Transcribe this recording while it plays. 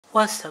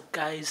What's up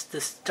guys,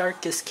 this is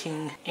Darkest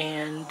King,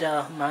 and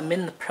I'm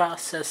in the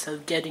process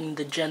of getting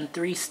the Gen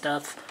 3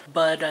 stuff,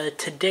 but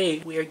today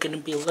we are going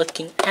to be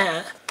looking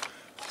at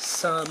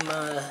some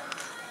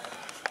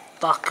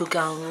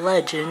Bakugan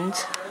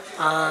Legends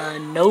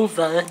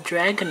Nova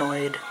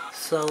Dragonid.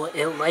 So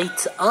it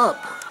lights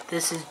up.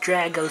 This is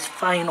Drago's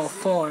final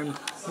form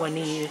when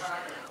he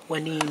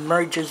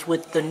merges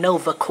with the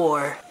Nova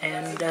core.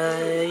 And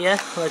yeah,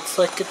 let's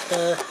look at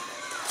the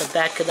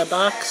back of the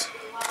box.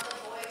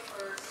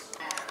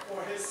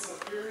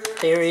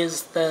 There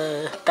is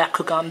the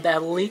Bakugan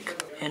Battle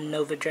League and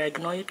Nova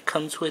Dragonid.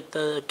 Comes with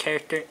the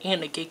character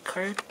and a gate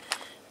card.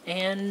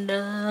 And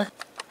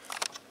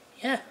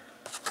yeah.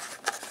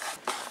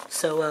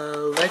 So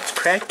let's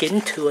crack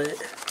into it.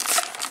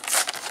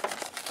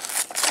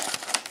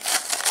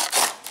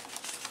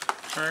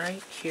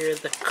 Alright, here are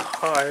the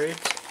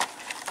cards.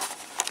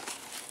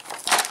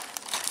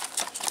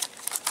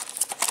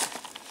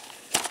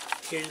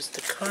 Here's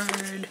the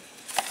card.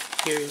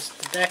 Here's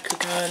the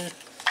Bakugan.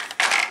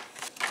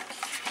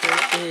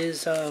 Here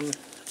is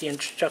the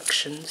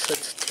instructions.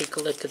 Let's take a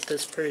look at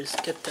this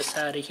first. Get this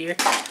out of here.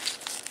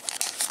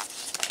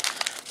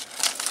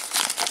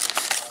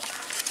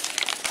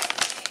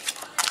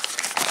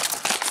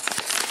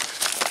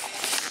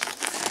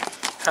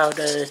 How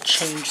to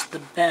change the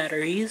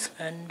batteries,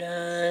 and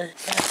yeah,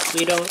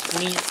 we don't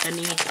need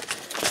any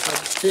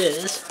of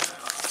this.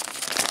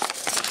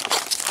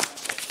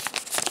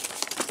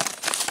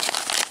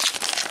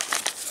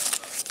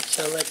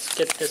 So let's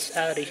get this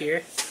out of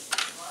here.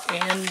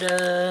 And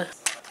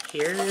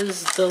here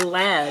is the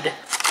lad.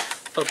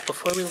 But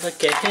before we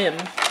look at him,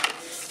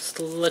 let's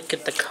look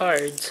at the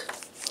cards.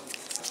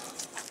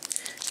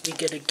 We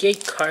get a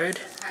gate card.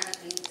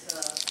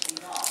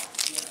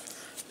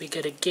 We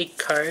get a gate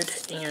card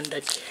and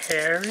a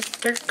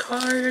character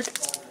card.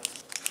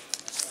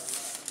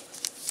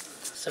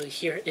 So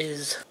here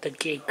is the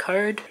gate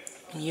card.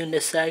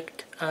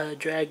 Unisect,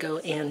 Drago,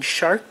 and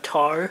Shark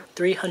Tar.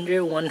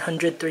 300,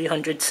 100,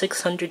 300,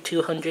 600,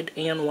 200,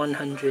 and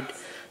 100.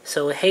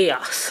 So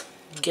Chaos,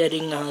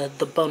 getting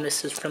the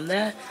bonuses from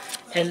that.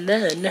 And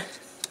then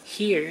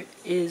here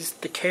is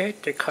the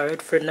character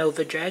card for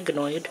Nova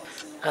Dragonid.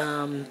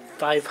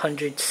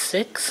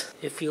 506.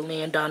 If you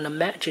land on a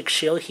magic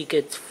shield, he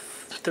gets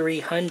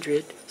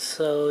 300.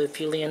 So if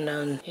you land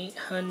on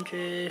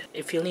 800,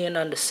 if you land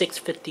on the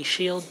 650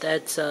 shield,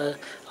 that's a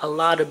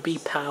lot of B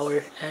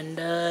power. And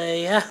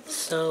yeah,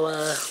 so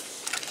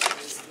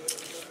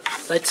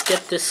let's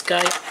get this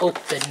guy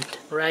opened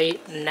right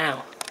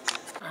now.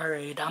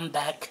 Alright, I'm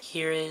back.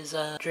 Here is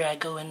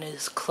Drago in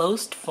his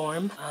closed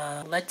form.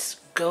 Let's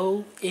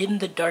go in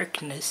the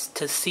darkness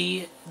to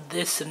see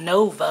this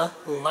Nova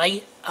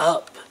light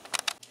up.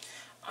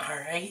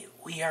 Alright,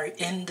 we are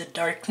in the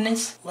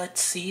darkness. Let's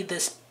see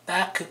this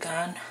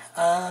Bakugan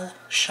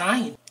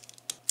shine.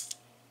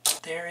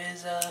 There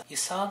is you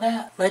saw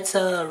that? Let's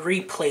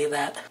replay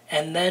that.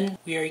 And then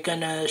we are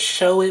gonna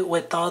show it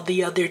with all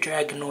the other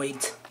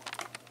Dragonoids.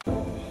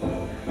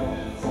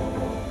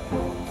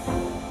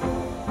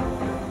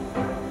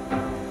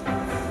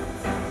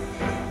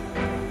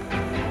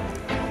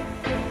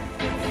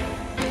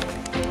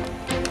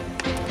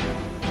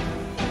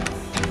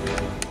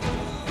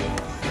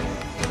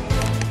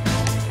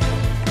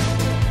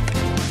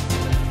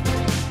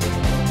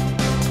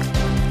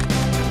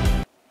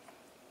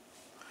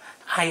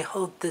 I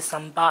hope this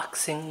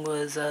unboxing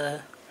was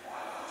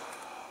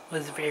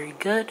very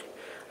good.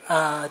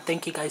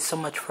 Thank you guys so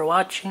much for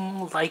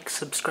watching. Like,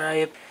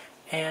 subscribe,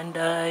 and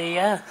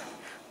yeah,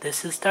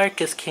 this is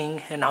Darkest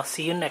King, and I'll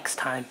see you next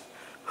time.